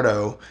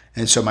Colorado.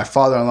 And so my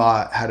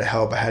father-in-law had to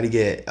help. I had to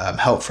get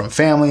help from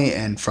family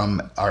and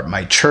from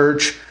my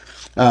church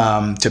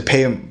to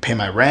pay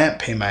my rent,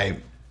 pay my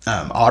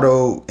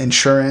auto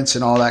insurance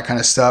and all that kind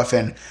of stuff.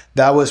 And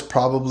that was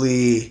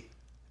probably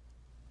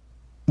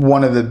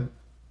one of the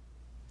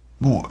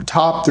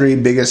top 3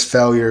 biggest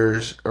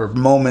failures or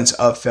moments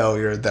of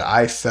failure that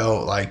I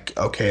felt like,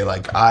 okay,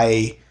 like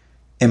I've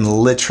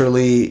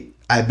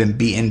been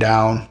beaten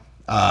down.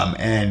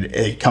 And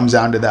it comes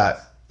down to that,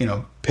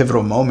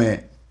 pivotal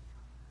moment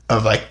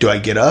of like, do I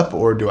get up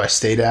or do I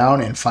stay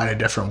down and find a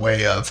different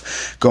way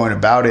of going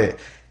about it?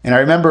 And I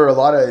remember a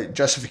lot of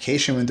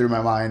justification went through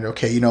my mind.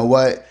 Okay, you know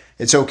what?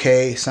 It's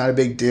okay. It's not a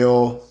big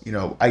deal.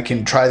 I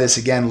can try this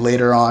again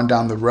later on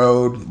down the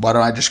road. Why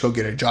don't I just go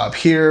get a job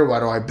here? Why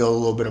don't I build a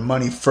little bit of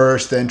money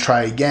first, then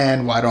try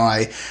again? Why don't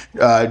I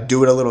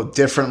do it a little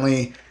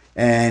differently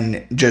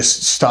and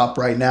just stop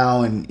right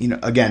now and,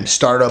 again,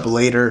 start up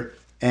later?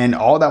 And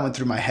all that went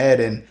through my head.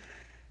 And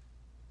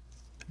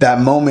that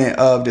moment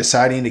of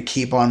deciding to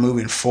keep on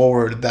moving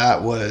forward,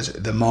 that was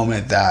the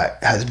moment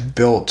that has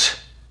built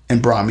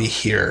and brought me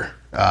here,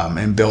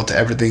 and built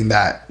everything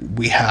that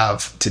we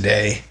have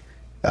today.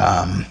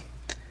 I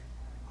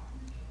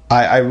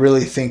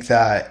really think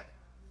that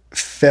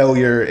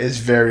failure is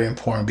very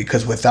important,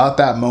 because without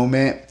that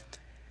moment,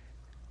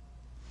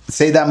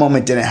 say that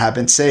moment didn't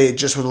happen, say it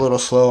just was a little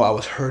slow, I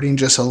was hurting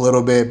just a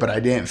little bit, but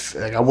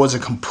I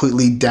wasn't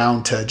completely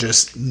down to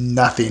just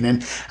nothing.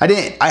 And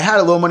I had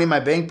a little money in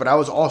my bank, but I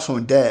was also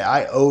in debt.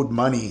 I owed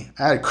money.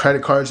 I had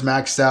credit cards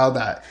maxed out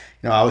that,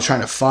 I was trying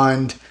to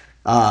fund,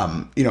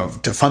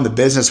 to fund the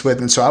business with.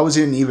 And so I was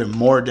in even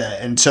more debt.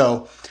 And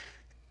so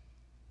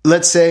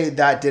let's say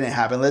that didn't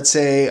happen. Let's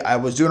say I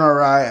was doing all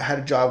right. I had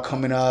a job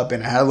coming up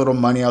and I had a little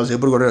money. I was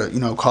able to go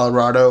to,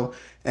 Colorado,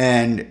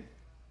 and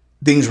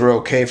things were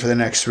okay for the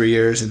next 3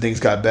 years and things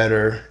got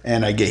better.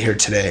 And I get here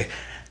today.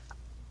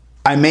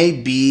 I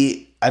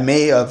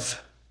may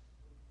have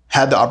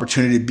had the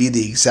opportunity to be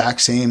the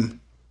exact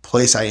same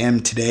place I am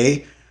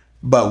today,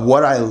 but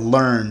what I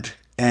learned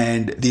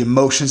and the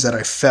emotions that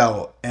I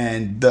felt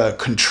and the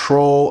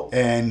control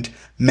and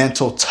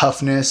mental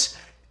toughness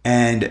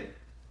and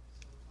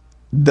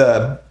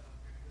the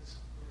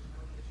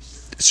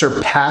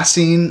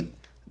surpassing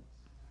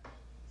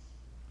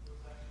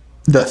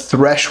the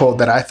threshold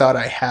that I thought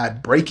I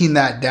had, breaking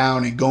that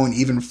down and going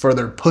even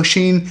further,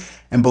 pushing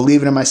and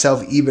believing in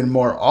myself even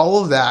more,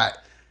 all of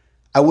that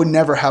I would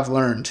never have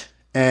learned.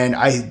 And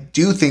I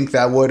do think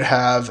that would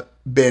have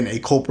been a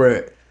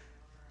culprit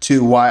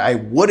to why I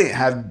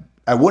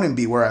wouldn't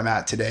be where I'm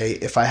at today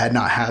if I had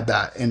not had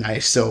that, and I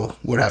still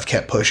would have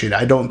kept pushing.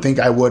 I don't think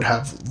I would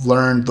have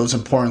learned those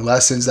important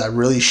lessons that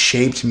really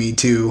shaped me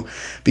to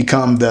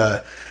become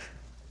the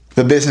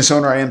the business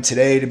owner I am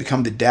today, to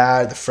become the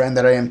dad, the friend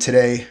that I am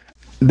today.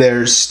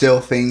 There's still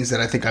things that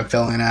I think I'm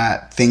failing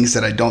at, things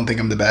that I don't think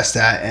I'm the best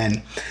at.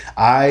 And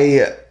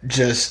I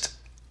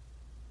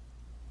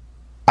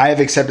have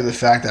accepted the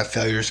fact that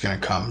failure is going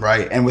to come,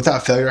 right? And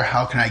without failure,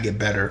 how can I get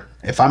better?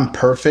 If I'm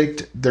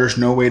perfect, there's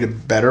no way to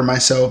better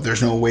myself.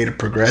 There's no way to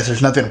progress.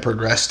 There's nothing to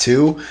progress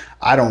to.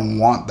 I don't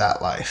want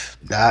that life.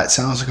 That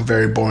sounds like a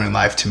very boring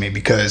life to me,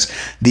 because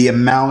the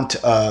amount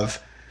of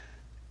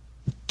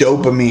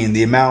dopamine,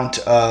 the amount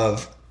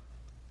of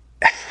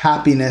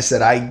happiness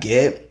that I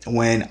get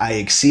when I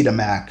exceed a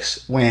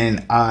max,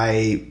 when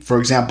I, for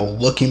example,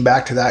 looking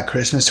back to that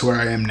Christmas to where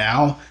I am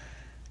now,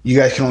 you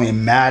guys can only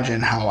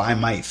imagine how I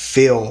might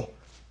feel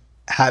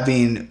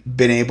having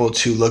been able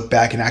to look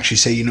back and actually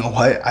say, you know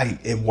what,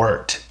 it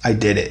worked. I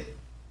did it.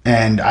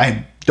 And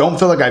I don't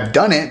feel like I've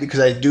done it, because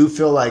I do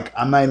feel like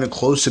I'm not even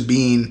close to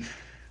being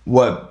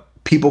what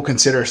people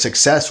consider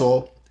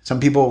successful. Some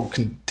people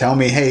can tell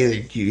me,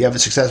 hey, you have a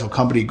successful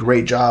company,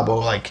 great job. Oh,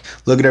 like,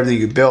 look at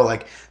everything you built.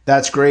 Like,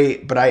 that's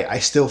great. But I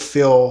still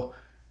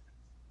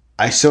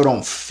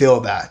don't feel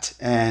that.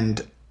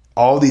 And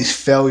all these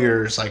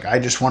failures, like, I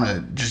just want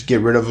to just get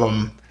rid of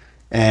them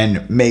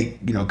and make,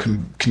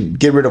 can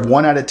get rid of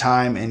one at a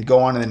time and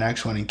go on to the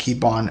next one and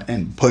keep on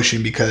and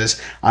pushing,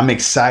 because I'm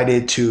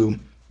excited to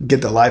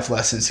get the life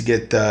lessons, to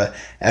get the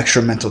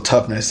extra mental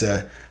toughness,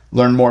 to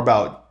learn more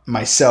about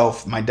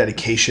myself, my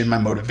dedication, my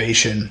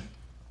motivation,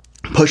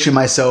 pushing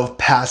myself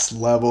past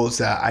levels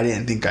that I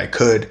didn't think I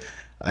could.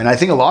 And I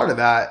think a lot of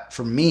that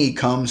for me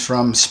comes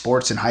from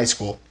sports in high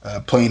school,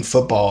 playing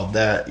football,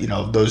 that,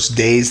 those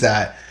days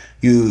that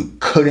you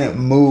couldn't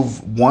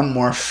move one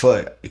more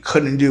foot, you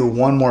couldn't do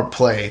one more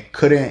play,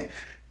 couldn't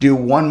do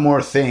one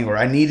more thing, or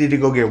I needed to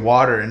go get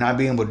water and not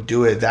being able to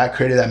do it. That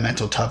created that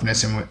mental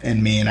toughness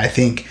in me. And I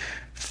think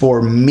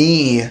for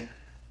me,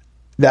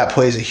 that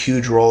plays a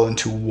huge role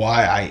into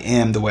why I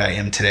am the way I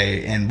am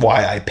today, and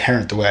why I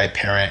parent the way I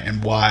parent,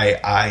 and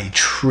why I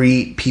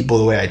treat people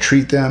the way I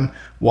treat them,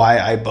 why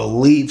I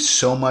believe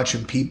so much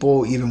in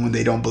people even when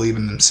they don't believe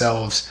in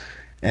themselves.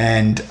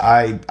 And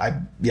I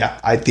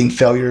think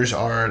failures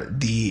are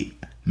the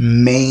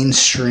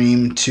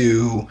mainstream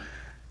to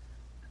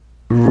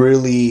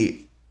really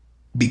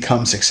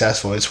become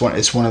successful. It's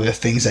one of the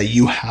things that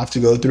you have to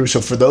go through.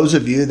 So for those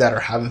of you that are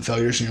having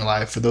failures in your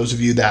life, for those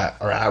of you that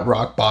are at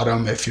rock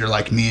bottom, if you're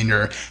like me and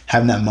you're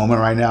having that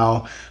moment right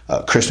now,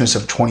 Christmas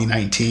of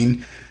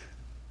 2019,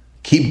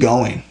 keep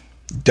going.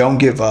 Don't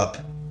give up.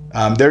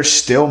 There's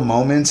still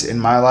moments in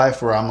my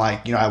life where I'm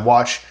like,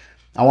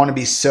 I want to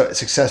be so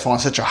successful on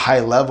such a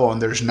high level,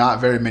 and there's not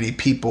very many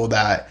people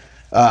that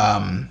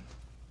have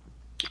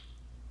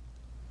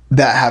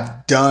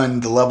done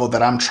the level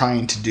that I'm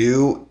trying to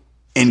do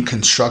in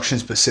construction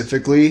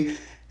specifically.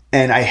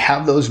 And I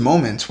have those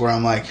moments where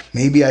I'm like,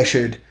 maybe I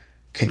should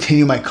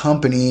continue my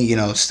company,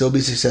 still be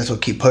successful,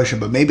 keep pushing,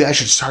 but maybe I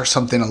should start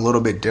something a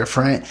little bit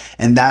different,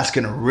 and that's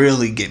going to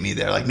really get me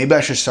there. Like, maybe I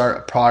should start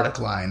a product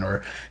line,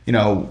 or,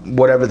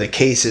 whatever the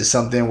case is,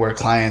 something where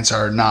clients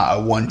are not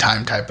a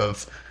one-time type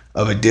of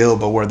a deal,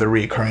 but where they're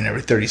reoccurring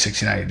every 30,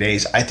 60, 90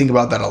 days. I think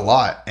about that a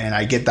lot, and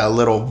I get that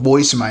little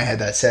voice in my head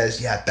that says,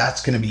 yeah,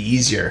 that's going to be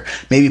easier.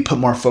 Maybe put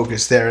more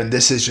focus there, and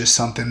this is just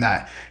something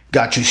that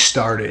got you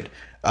started.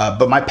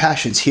 But my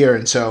passion's here,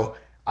 and so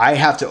I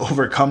have to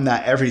overcome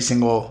that every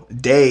single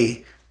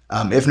day,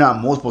 if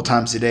not multiple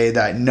times a day,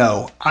 that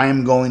no, I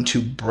am going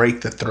to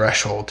break the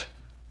threshold.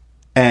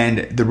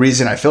 And the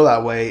reason I feel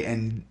that way,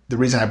 and the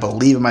reason I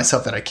believe in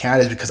myself that I can,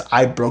 is because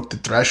I broke the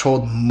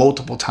threshold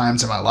multiple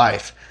times in my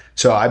life.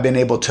 So I've been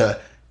able to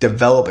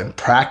develop and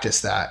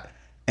practice that.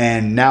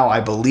 And now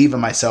I believe in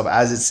myself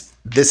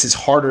this is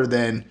harder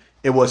than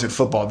it was in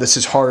football. This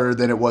is harder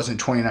than it was in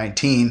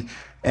 2019.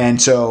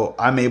 And so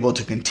I'm able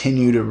to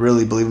continue to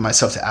really believe in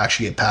myself to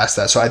actually get past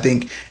that. So I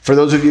think for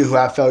those of you who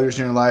have failures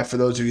in your life, for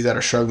those of you that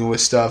are struggling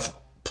with stuff,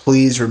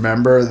 please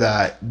remember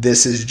that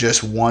this is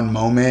just one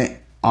moment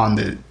on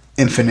the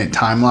infinite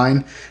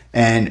timeline,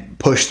 and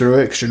push through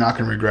it, because you're not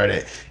going to regret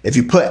it. If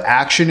you put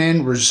action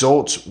in,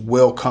 results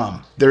will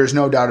come. There's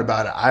no doubt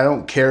about it. I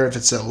don't care if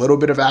it's a little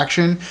bit of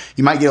action.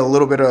 You might get a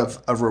little bit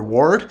of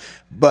reward,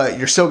 but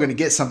you're still going to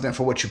get something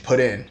for what you put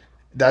in.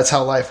 That's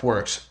how life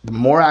works. The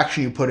more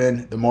action you put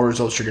in, the more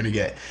results you're going to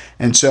get.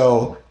 And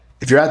so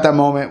if you're at that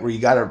moment where you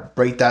got to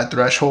break that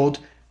threshold,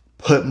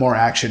 put more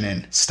action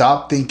in.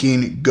 Stop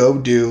thinking, go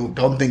do.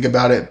 Don't think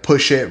about it.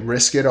 Push it,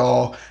 risk it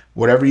all.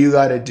 Whatever you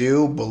got to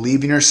do,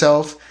 believe in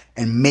yourself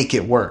and make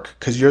it work,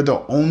 because you're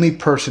the only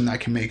person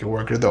that can make it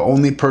work. You're the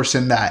only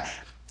person that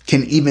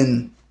can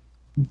even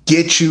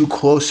get you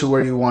close to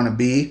where you want to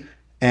be.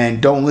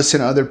 And don't listen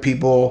to other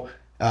people.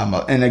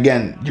 And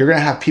again, you're going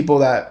to have people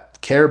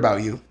that care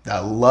about you,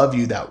 that love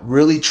you, that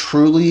really,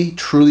 truly,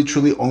 truly,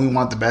 truly only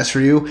want the best for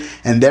you.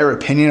 And their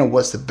opinion of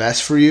what's the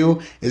best for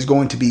you is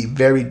going to be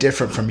very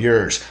different from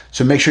yours.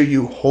 So make sure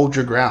you hold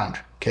your ground.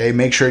 Okay.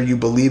 Make sure you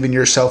believe in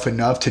yourself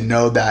enough to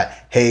know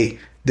that, hey,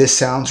 this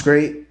sounds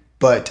great,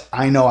 but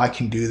I know I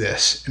can do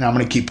this, and I'm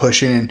going to keep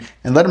pushing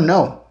and let them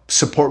know,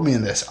 support me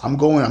in this. I'm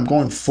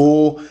going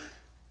full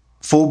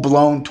full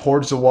blown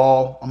towards the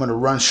wall. I'm going to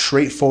run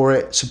straight for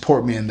it.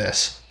 Support me in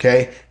this.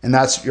 Okay. And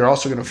you're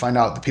also going to find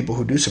out the people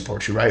who do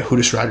support you, right? Who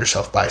to surround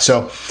yourself by.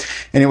 So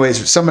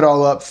anyways, sum it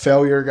all up.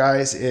 Failure,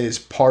 guys, is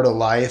part of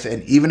life.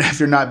 And even if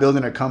you're not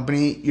building a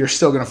company, you're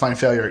still going to find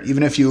failure.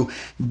 Even if you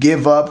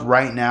give up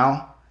right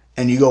now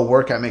and you go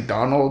work at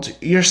McDonald's,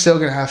 you're still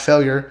going to have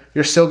failure.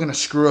 You're still going to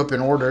screw up an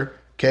order.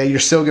 Okay. You're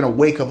still going to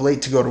wake up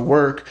late to go to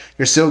work.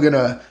 You're still going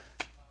to,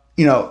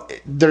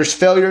 there's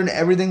failure in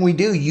everything we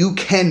do. You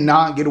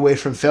cannot get away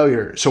from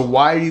failure. So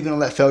why are you going to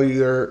let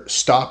failure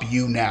stop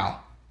you now?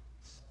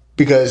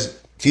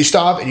 Because if you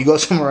stop and you go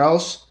somewhere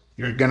else,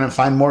 you're going to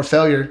find more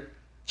failure.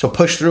 So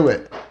push through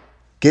it.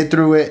 Get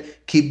through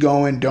it. Keep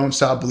going. Don't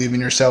stop believing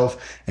in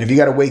yourself. And if you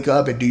got to wake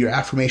up and do your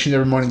affirmations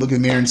every morning, look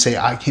in the mirror and say,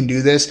 I can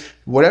do this.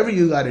 Whatever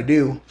you got to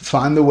do,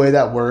 find the way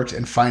that works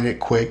and find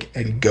it quick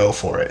and go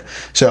for it.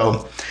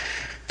 So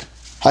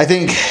I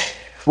think,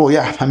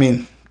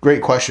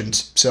 great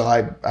questions. So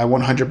I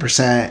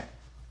 100%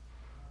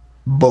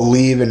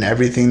 believe in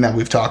everything that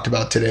we've talked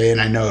about today, and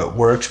I know it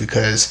works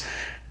because,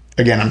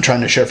 again, I'm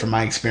trying to share from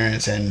my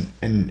experience,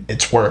 and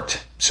it's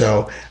worked.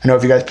 So I know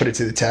if you guys put it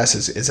to the test,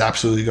 it's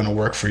absolutely going to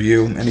work for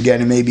you. And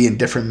again, it may be in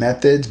different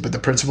methods, but the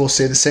principles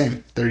stay the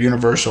same. They're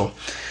universal.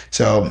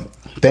 So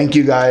thank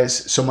you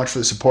guys so much for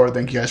the support.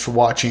 Thank you guys for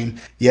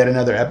watching yet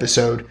another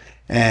episode.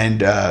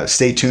 And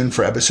stay tuned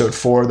for episode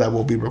 4 that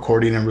we'll be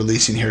recording and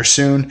releasing here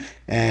soon.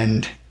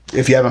 And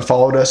if you haven't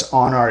followed us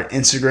on our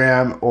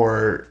Instagram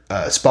or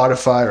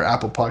Spotify or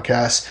Apple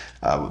Podcasts,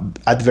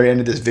 at the very end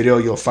of this video,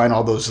 you'll find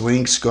all those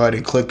links. Go ahead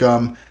and click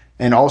them.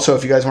 And also,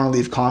 if you guys want to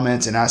leave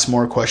comments and ask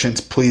more questions,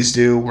 please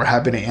do. We're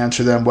happy to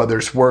answer them, whether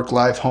it's work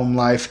life, home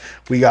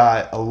life. We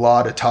got a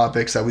lot of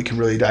topics that we can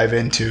really dive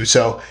into.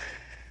 So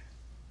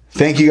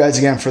thank you guys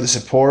again for the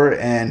support,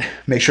 and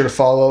make sure to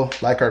follow,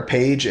 like our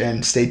page,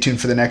 and stay tuned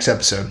for the next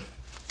episode.